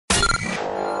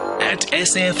at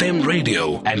SAFM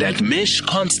Radio and at Mish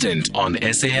Constant on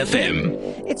SAFM.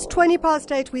 It's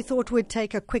 8:20. We thought we'd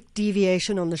take a quick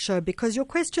deviation on the show because your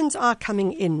questions are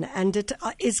coming in, and it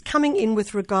is coming in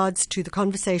with regards to the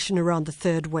conversation around the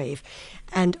third wave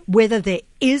and whether there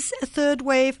is a third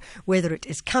wave, whether it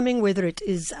is coming, whether it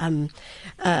is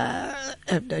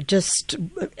just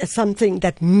something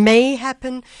that may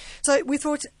happen. So we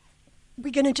thought we're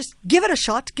going to just give it a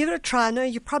shot, give it a try. I know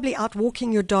you're probably out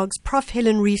walking your dogs. Prof.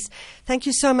 Helen Rees, thank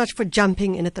you so much for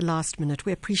jumping in at the last minute.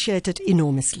 We appreciate it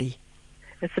enormously.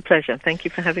 It's a pleasure. Thank you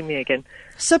for having me again.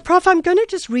 So, Prof, I'm going to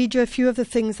just read you a few of the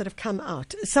things that have come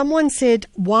out. Someone said,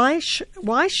 why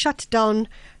shut down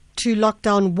to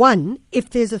lockdown 1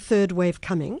 if there's a third wave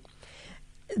coming?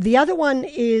 The other one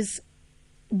is,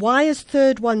 why is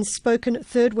third wave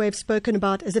spoken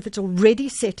about as if it's already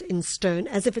set in stone,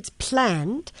 as if it's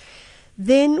planned?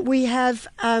 Then we have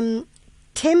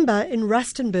Temba in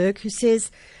Rustenburg who says,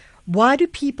 why do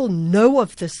people know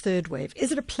of this third wave?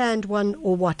 Is it a planned one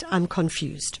or what? I'm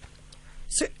confused.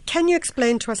 So can you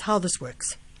explain to us how this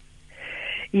works?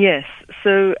 Yes.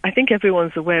 So I think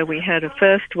everyone's aware we had a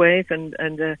first wave and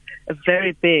a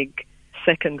very big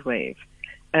second wave.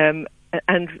 And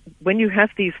when you have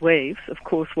these waves, of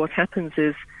course, what happens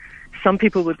is some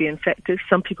people will be infected,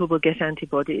 some people will get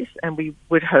antibodies, and we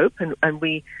would hope and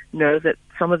we know that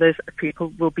some of those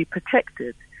people will be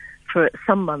protected for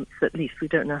some months at least. We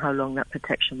don't know how long that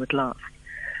protection would last.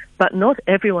 But not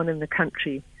everyone in the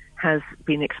country has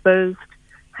been exposed,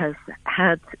 has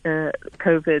had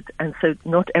COVID, and so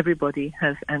not everybody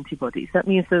has antibodies. That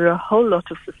means there are a whole lot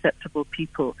of susceptible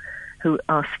people who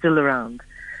are still around.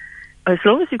 As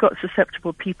long as you've got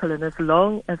susceptible people and as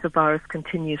long as the virus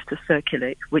continues to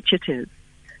circulate, which it is,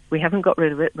 we haven't got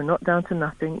rid of it, we're not down to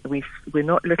nothing, we're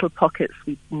not little pockets,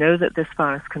 we know that this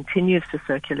virus continues to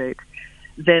circulate,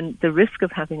 then the risk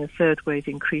of having a third wave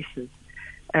increases.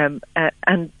 And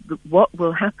what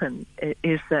will happen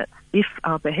is that if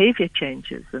our behavior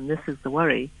changes, and this is the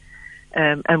worry,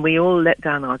 and we all let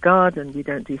down our guard and we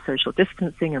don't do social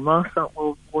distancing and masks aren't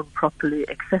worn properly,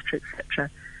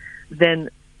 etc., then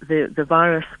the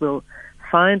virus will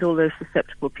find all those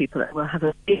susceptible people and we'll have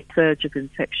a big surge of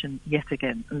infection yet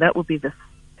again. And that will be the...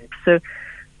 So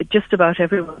just about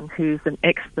everyone who's an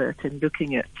expert in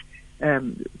looking at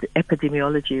the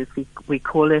epidemiology, as we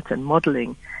call it, and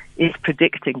modeling, is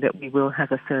predicting that we will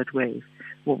have a third wave.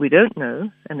 What we don't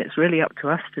know, and it's really up to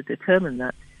us to determine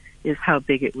that, is how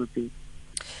big it would be.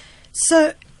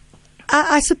 So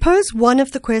I suppose one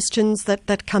of the questions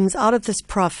that comes out of this,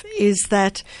 Prof, is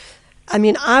that, I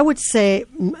mean, I would say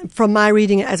from my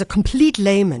reading as a complete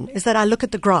layman is that I look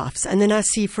at the graphs and then I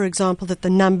see, for example, that the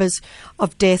numbers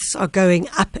of deaths are going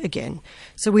up again.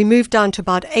 So we moved down to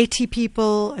about 80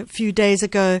 people a few days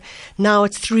ago. Now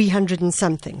it's 300 and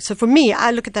something. So for me,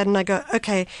 I look at that and I go,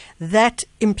 okay, that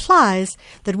implies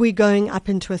that we're going up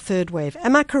into a third wave.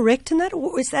 Am I correct in that,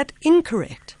 or is that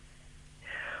incorrect?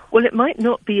 Well, it might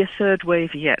not be a third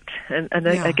wave yet, and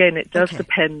again, it does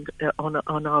depend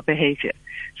on our behavior.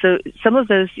 So some of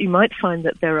those, you might find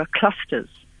that there are clusters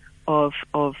of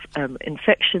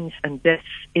infections and deaths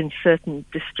in certain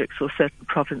districts or certain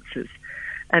provinces.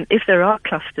 And if there are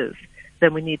clusters,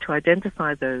 then we need to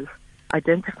identify those,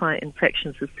 identify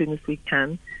infections as soon as we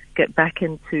can, get back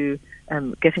into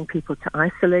getting people to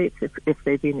isolate if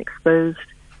they've been exposed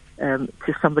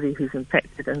to somebody who's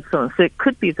infected and so on. So it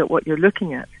could be that what you're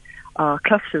looking at are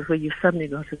clusters where you've suddenly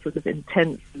got a sort of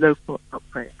intense local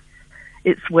outbreak.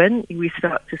 It's when we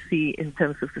start to see, in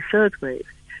terms of the third wave,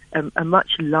 a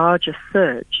much larger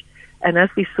surge. And as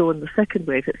we saw in the second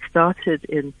wave, it started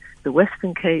in the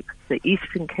Western Cape, the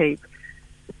Eastern Cape,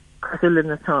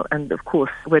 KwaZulu-Natal, and of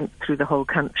course went through the whole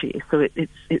country. So it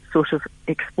sort of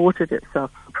exported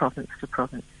itself from province to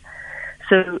province.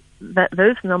 So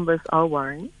those numbers are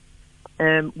worrying.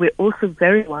 We're also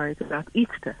very worried about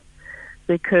Easter,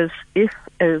 because if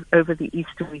over the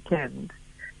Easter weekend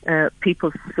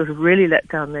people sort of really let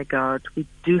down their guard, we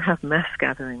do have mass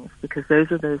gatherings, because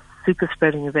those are those super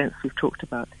spreading events we've talked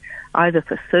about, either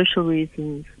for social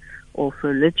reasons or for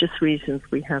religious reasons.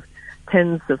 We have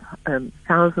tens of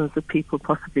thousands of people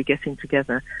possibly getting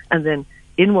together and then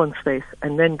in one space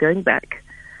and then going back.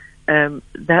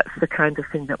 That's the kind of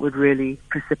thing that would really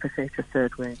precipitate a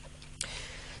third wave.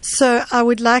 So I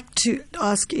would like to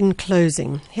ask in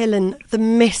closing, Helen, the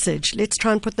message. Let's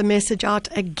try and put the message out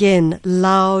again,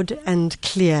 loud and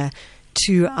clear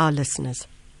to our listeners.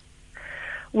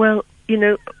 Well,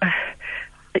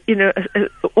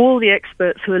 all the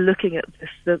experts who are looking at this,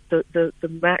 the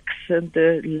Macs and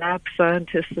the lab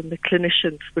scientists and the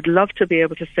clinicians would love to be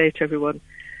able to say to everyone,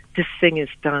 this thing is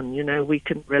done, we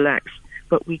can relax.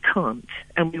 but we can't.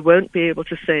 And we won't be able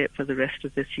to say it for the rest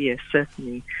of this year,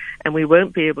 certainly. And we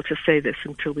won't be able to say this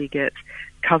until we get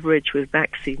coverage with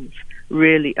vaccines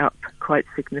really up quite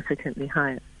significantly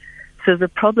higher. So the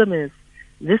problem is,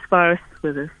 this virus is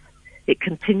with us. It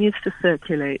continues to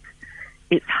circulate.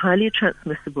 It's highly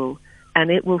transmissible, and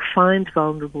it will find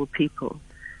vulnerable people.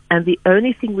 And the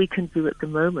only thing we can do at the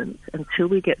moment, until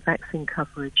we get vaccine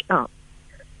coverage up,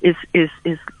 is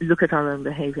look at our own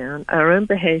behavior. And our own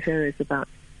behavior is about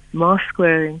mask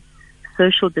wearing,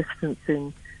 social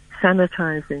distancing,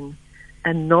 sanitizing,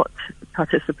 and not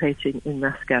participating in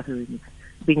mass gatherings.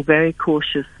 Being very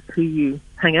cautious who you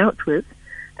hang out with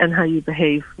and how you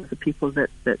behave with the people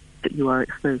that you are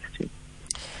exposed to.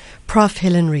 Prof.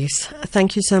 Helen Rees,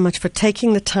 thank you so much for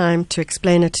taking the time to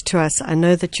explain it to us. I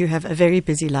know that you have a very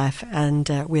busy life, and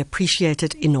we appreciate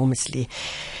it enormously.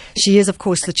 She is, of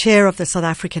course, the chair of the South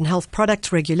African Health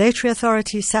Products Regulatory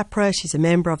Authority, SAPRA. She's a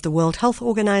member of the World Health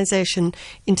Organization,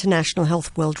 International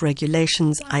Health World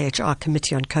Regulations, IHR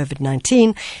Committee on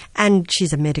COVID-19, and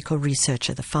she's a medical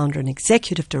researcher, the founder and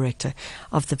executive director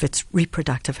of the WITS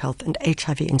Reproductive Health and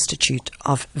HIV Institute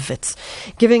of WITS.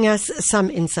 Giving us some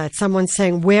insight. Someone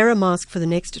saying, wear a mask for the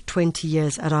next 20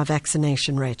 years at our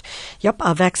vaccination rate. Yep,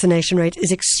 our vaccination rate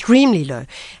is extremely low.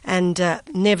 And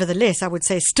nevertheless, I would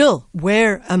say still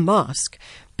wear a mask,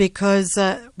 because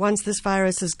once this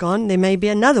virus is gone, there may be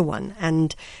another one,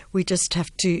 and we just have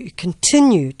to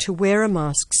continue to wear a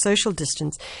mask, social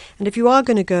distance. And if you are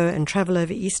going to go and travel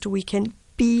over Easter weekend,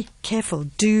 be careful.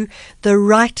 Do the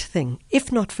right thing.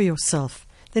 If not for yourself,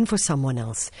 then for someone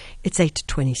else. It's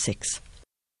 8:26.